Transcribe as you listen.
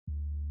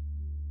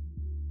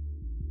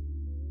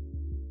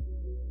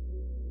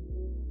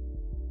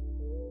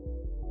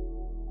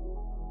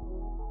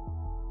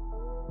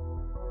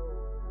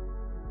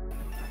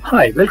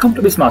Hi, welcome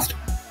to BizMaster.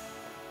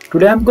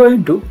 Today I am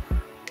going to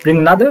bring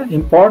another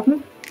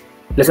important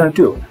lesson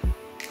to you.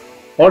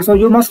 Also,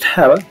 you must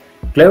have a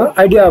clever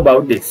idea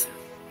about this.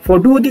 For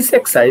do this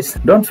exercise,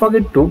 don't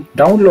forget to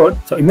download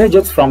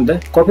images from the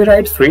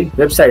copyright-free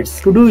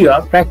websites to do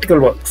your practical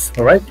works.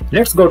 Alright,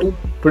 let's go to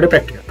today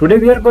practical. Today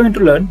we are going to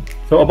learn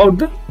about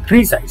the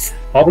resize.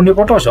 Open your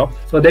Photoshop,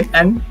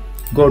 and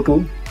go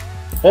to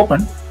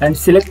open and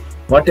select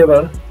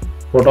whatever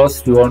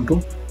photos you want to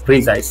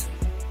resize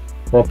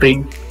or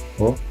print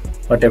or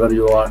whatever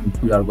you are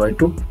going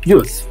to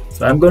use.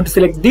 So I'm going to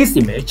select this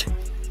image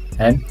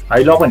and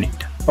I'll open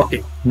it.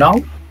 Okay, now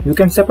you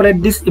can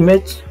separate this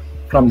image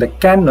from the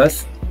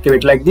canvas, give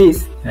it like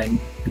this, and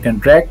you can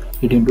drag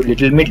it into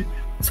little middle.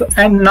 So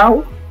and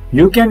now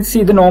you can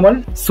see the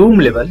normal zoom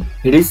level,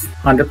 it is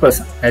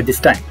 100% at this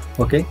time.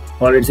 Okay,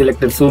 already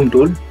selected zoom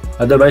tool.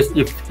 Otherwise,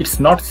 if it's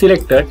not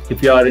selected,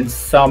 if you are in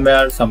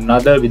somewhere some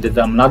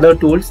other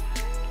tools,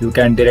 you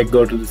can direct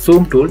go to the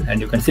zoom tool and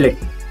you can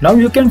select. Now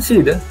you can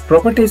see the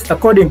properties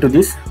according to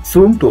this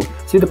zoom tool.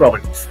 See the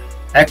properties.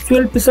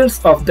 Actual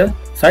pixels of the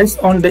size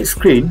on the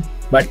screen,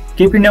 but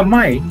keep in your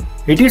mind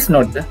it is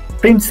not the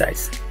print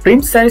size.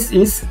 Print size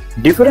is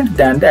different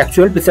than the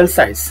actual pixel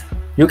size.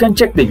 You can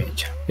check the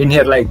image in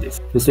here like this.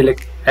 You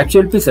select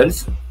actual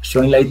pixels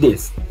showing like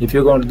this. If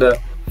you go to the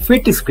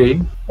fit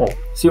screen,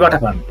 see what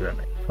happened to it.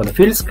 For the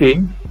fill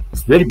screen,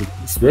 it's very big,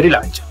 it's very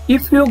large.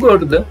 If you go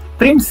to the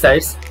print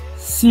size,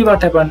 see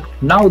what happened.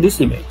 Now this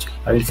image,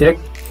 I will select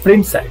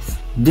print size.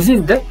 This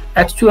is the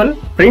actual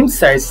print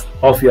size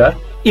of your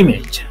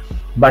image,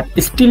 but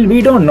still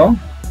we don't know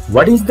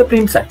what is the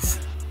print size.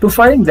 To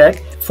find that,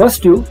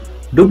 first you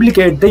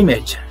duplicate the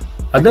image,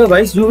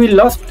 otherwise you will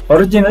lost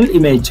original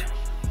image.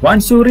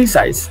 Once you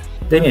resize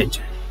the image,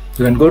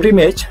 you can go to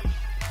image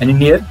and in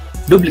here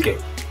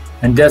duplicate,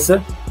 and there's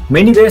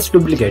many ways to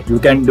duplicate. You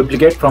can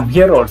duplicate from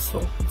here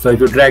also. So if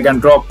you drag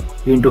and drop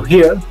into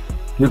here,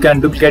 you can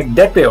duplicate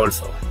that way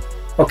also.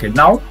 Okay,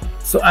 now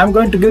so I'm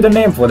going to give the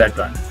name for that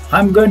one.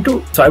 I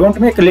want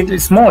to make a little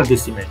small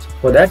this image.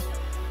 For that,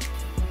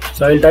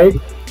 so I'll type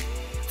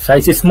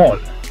size is small.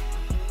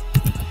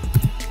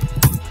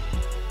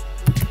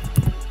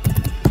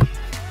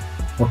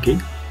 Okay,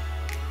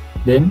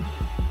 then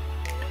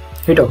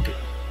hit OK.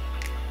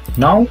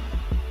 Now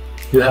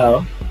you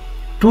have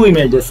two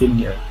images in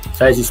here.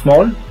 Size is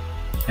small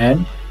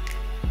and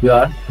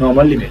your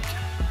normal image.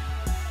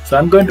 So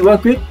I'm going to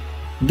work with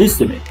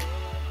this image.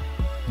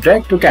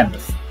 Drag to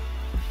canvas.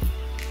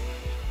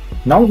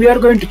 Now we are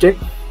going to check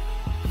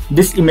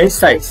this image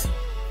size.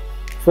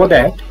 For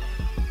that,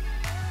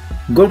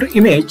 go to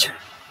image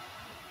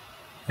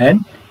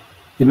and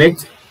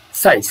image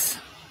size.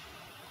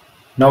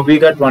 Now we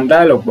got one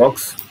dialog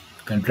box.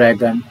 You can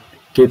drag and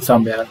keep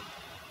somewhere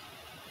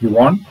you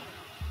want.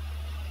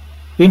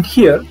 In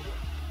here,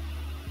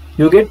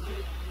 you get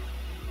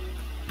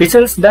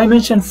pixels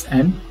dimensions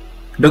and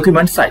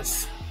document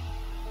size.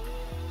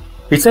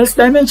 Pixels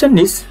dimension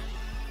is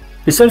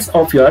pixels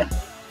of your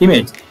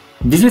image.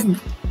 This is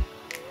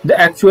the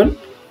actual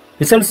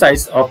pixel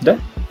size of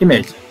the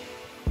image.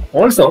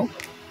 Also,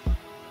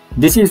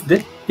 this is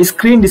the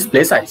screen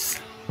display size.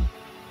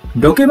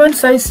 Document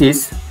size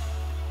is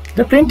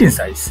the printing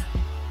size.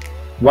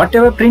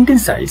 Whatever printing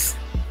size,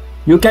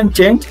 you can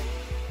change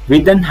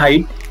width and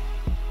height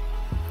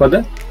for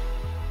the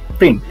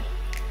print.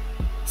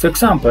 So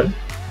example,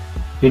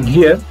 in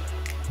here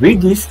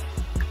width is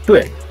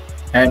 12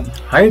 and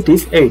height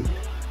is 8.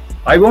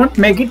 I want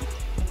to make it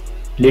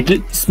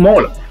little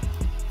smaller.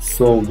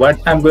 So what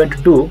I'm going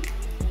to do,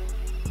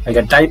 I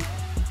can type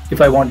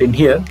if I want in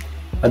here.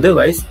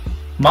 Otherwise,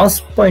 mouse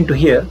point to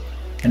here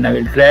and I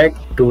will drag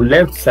to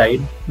left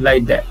side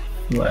like that.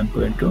 So I'm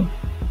going to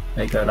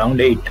like around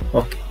 8.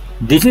 Okay.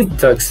 This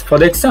is for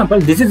the example.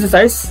 This is the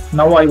size.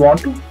 Now I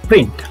want to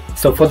print.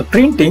 So for the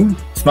printing,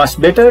 it's much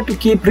better to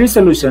keep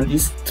resolution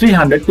is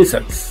 300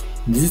 pixels.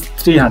 This is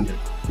 300.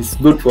 It's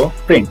good for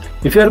print.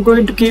 If you are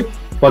going to keep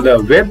for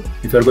the web,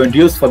 if you are going to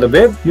use for the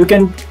web, you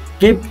can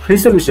keep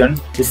resolution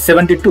is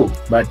 72.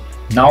 But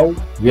now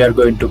we are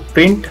going to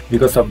print.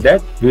 Because of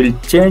that, we will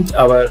change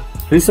our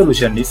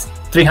resolution is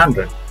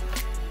 300.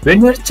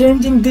 When we are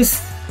changing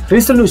this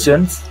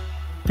resolutions,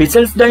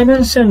 pixels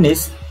dimension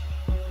is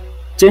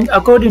change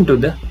according to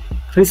the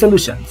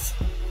resolutions,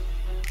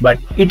 but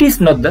it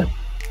is not the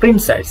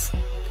print size.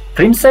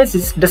 Print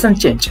size doesn't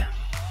change.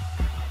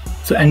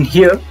 So and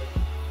here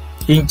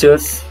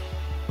inches,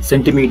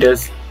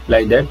 centimeters,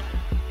 like that.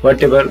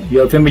 Whatever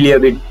you are familiar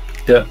with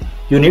the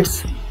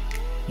units,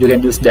 you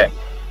can use that.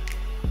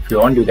 If you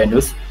want, you can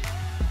use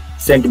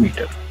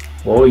centimeter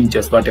or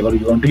inches, whatever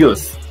you want to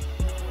use.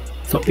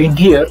 So in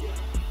here,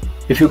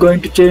 if you're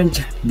going to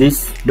change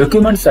this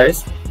document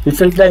size,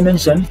 pixel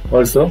dimension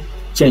also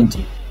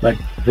changing, but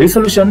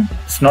resolution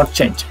is not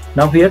changed.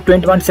 Now here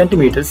 21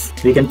 centimeters,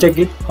 we can check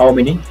it how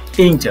many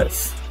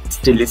inches.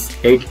 Still is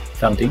 8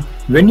 something.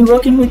 When you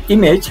working with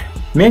image,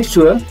 make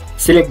sure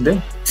select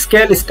the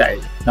scale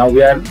style. Now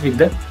we are with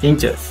the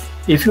inches.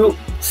 If you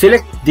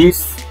select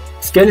these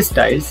scale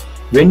styles,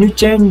 when you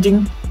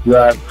changing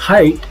your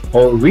height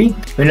or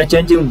width, when you're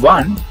changing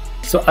one,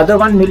 so other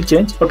one will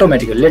change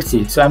automatically. Let's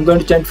see. So I'm going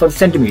to change for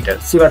centimeter.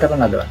 See what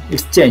happened. Other one.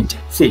 It's changed.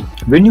 See,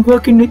 when you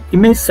work in with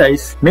image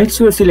size, make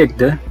sure select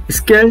the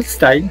scale,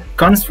 style,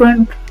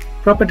 constraint,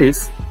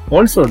 properties,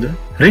 also the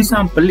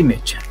resample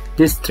image.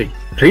 These three.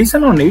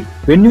 Reason on it,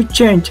 when you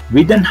change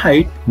width and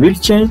height will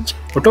change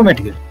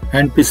automatically,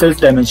 and pixels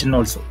dimension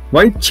also.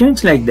 Why it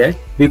change like that?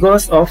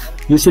 Because of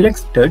you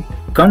selected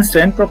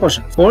constraint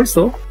proportions.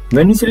 Also,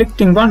 when you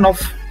selecting one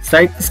of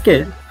side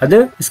scale,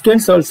 other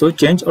scales also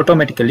change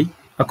automatically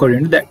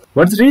according to that.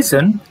 What's the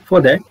reason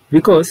for that?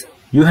 Because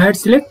you had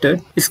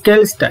selected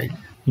scale style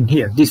in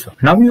here, this one.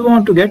 Now you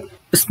want to get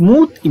a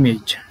smooth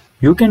image.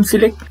 You can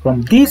select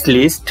from this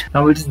list.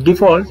 Now it is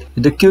default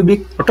with the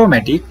cubic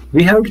automatic.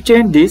 We have to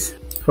change this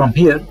from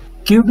here.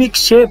 Cubic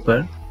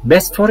shaper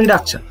best for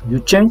reduction. You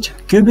change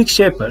cubic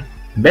shaper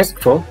best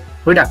for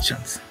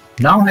reductions.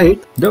 Now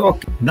hit the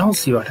OK. Now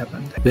see what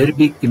happened. Very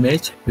big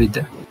image with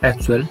the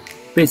actual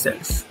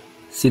pixels.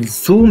 See the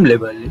zoom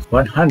level is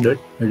 100.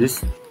 It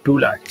is too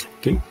large.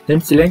 Okay.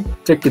 Then select,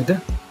 check with the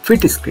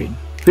fit screen.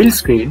 Fill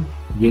screen,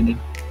 again it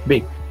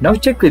big. Now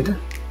check with the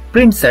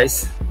print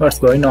size. What's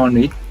going on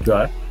with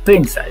your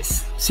print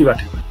size? See what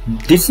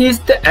happens. This is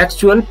the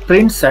actual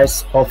print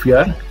size of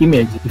your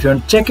image. If you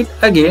want to check it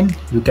again,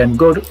 you can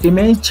go to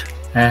image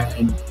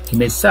and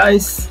image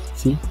size.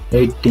 See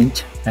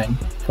 8" and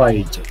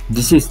 5".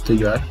 This is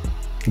your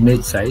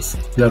image size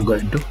you are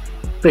going to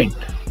print.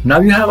 Now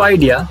you have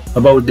idea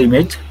about the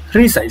image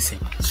resizing.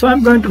 So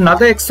I'm going to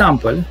another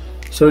example.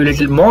 So a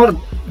little more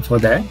for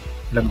that.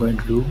 What I'm going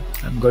to do,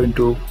 I'm going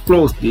to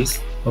close this.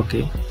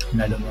 Okay,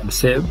 and I don't want to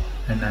save,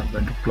 and I'm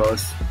going to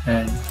close,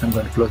 and I'm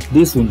going to close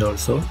this window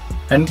also,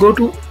 and go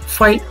to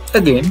file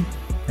again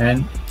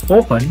and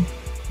open.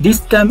 This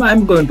time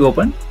I'm going to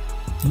open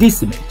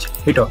this image.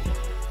 Hit OK.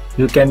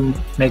 You can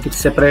make it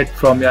separate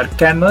from your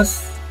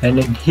canvas, and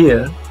in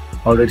here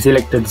already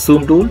selected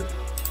zoom tool.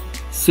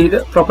 See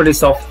the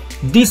properties of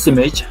this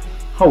image,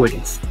 how it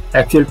is.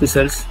 Actual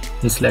pixels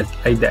is like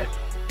that.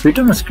 Fit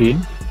on the screen,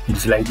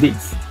 it's like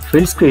this.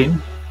 Fill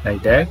screen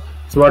like that.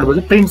 So what about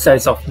the print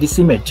size of this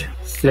image?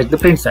 Select the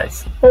print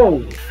size.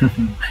 Oh,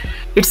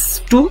 it's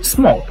too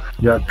small.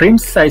 Your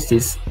print size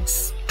is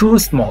too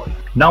small.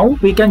 Now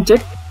we can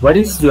check what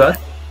is your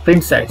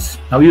print size.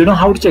 Now you know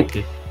how to check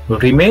it. Go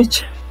to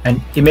image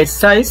and image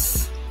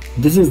size.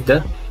 This is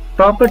the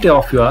property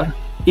of your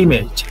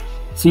image.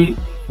 See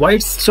why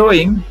it's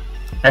showing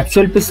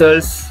actual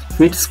pixels,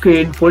 fit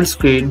screen, full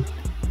screen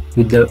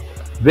with the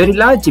very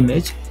large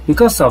image,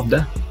 because of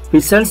the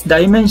pixels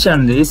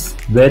dimension is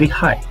very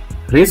high.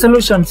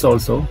 Resolutions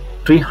also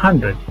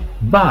 300,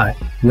 but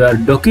your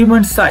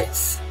document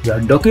size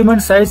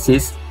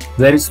is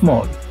very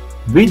small.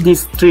 Width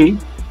is 3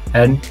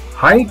 and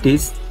height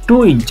is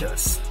 2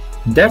 inches.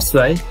 That's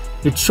why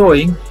it's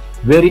showing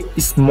very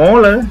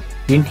smaller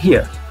in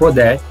here. For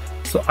that,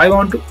 so I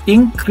want to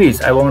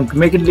increase, I want to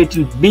make it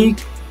little big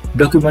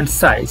document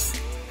size.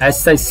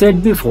 As I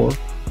said before,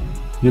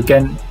 you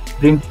can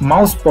bring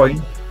mouse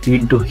point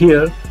into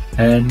here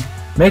and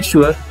make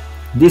sure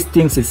these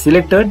things is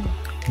selected.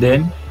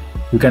 Then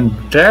you can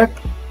drag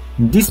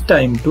this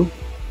time to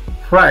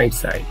right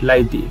side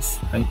like this.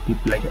 I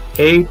keep like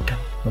 8.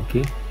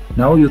 Okay.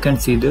 Now you can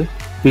see the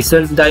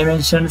pixels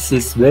dimensions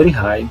is very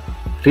high.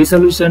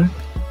 Resolution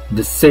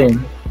the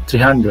same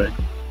 300,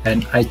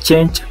 and I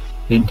change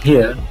in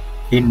here.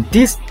 In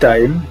this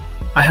time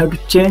I have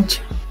to change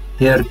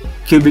here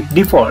cubic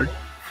default.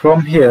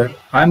 From here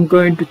I'm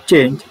going to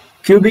change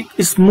cubic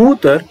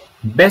smoother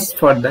best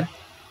for the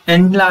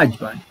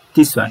enlargement.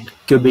 This one,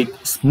 cubic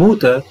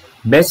smoother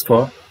best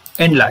for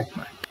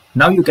enlargement.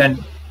 Now you can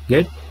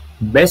get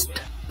best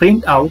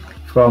print out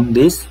from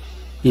this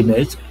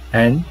image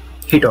and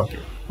hit OK.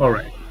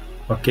 Alright.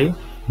 Okay.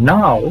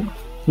 Now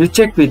you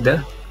check with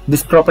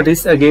these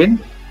properties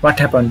again. What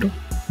happened to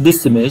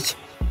this image?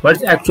 What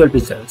is actual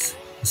pixels?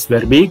 It's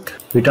very big.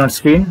 Fit on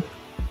screen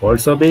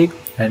also big,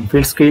 and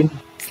fill screen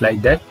it's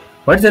like that.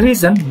 What is the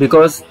reason?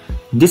 Because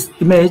this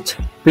image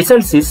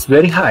pixels is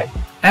very high,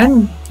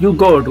 and you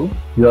go to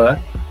your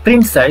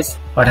print size.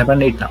 What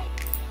happened right now?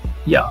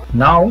 Yeah,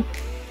 now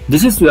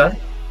this is your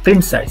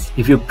print size.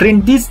 If you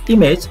print this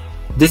image,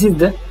 this is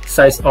the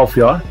size of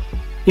your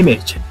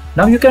image.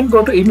 Now you can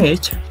go to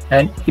image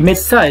and image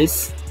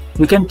size.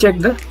 You can check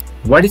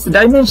what is the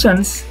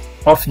dimensions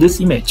of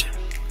this image.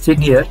 See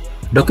here,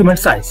 document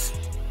size.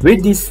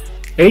 Width is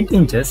 8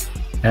 inches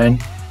and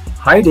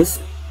height is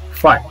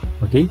 5.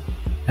 Okay,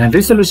 and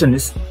resolution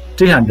is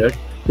 300.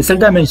 Pixel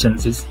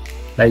dimensions is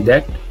like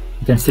that.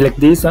 You can select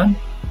this one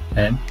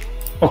and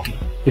OK.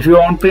 If you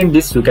want to print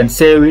this, you can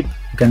save it.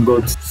 You can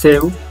go to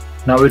save.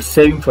 Now it's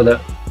saving for the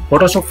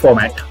Photoshop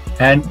format.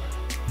 And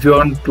if you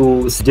want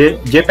to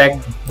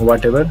JPEG or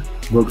whatever,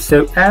 go to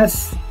save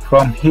as.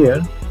 From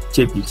here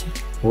JPG.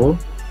 Oh,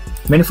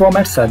 many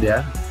formats are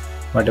there.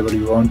 Whatever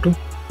you want to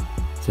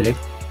select,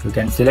 you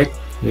can select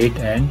it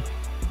and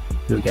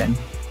you can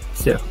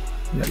save.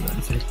 You are going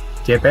to select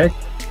JPEG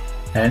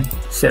and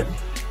save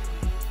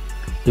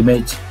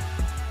image.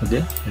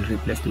 Okay, I'll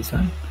replace this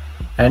one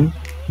and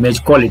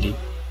image quality.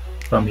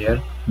 From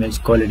here,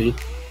 image quality,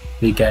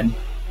 we can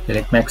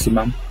select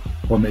maximum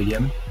or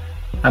medium.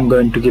 I'm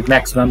going to give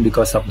maximum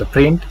because of the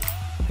print.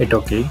 Hit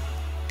OK.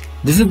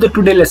 This is the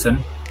today lesson,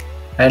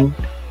 and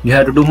you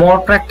have to do more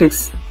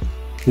practice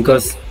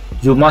because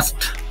you must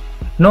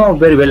know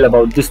very well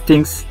about these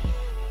things,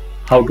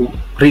 how to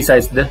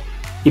resize the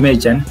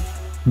image, and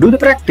do the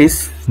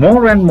practice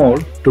more and more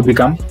to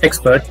become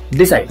expert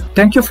designer.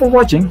 Thank you for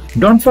watching.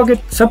 Don't forget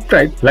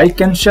subscribe,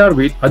 like and share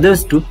with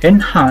others to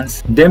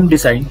enhance them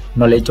design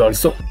knowledge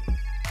also.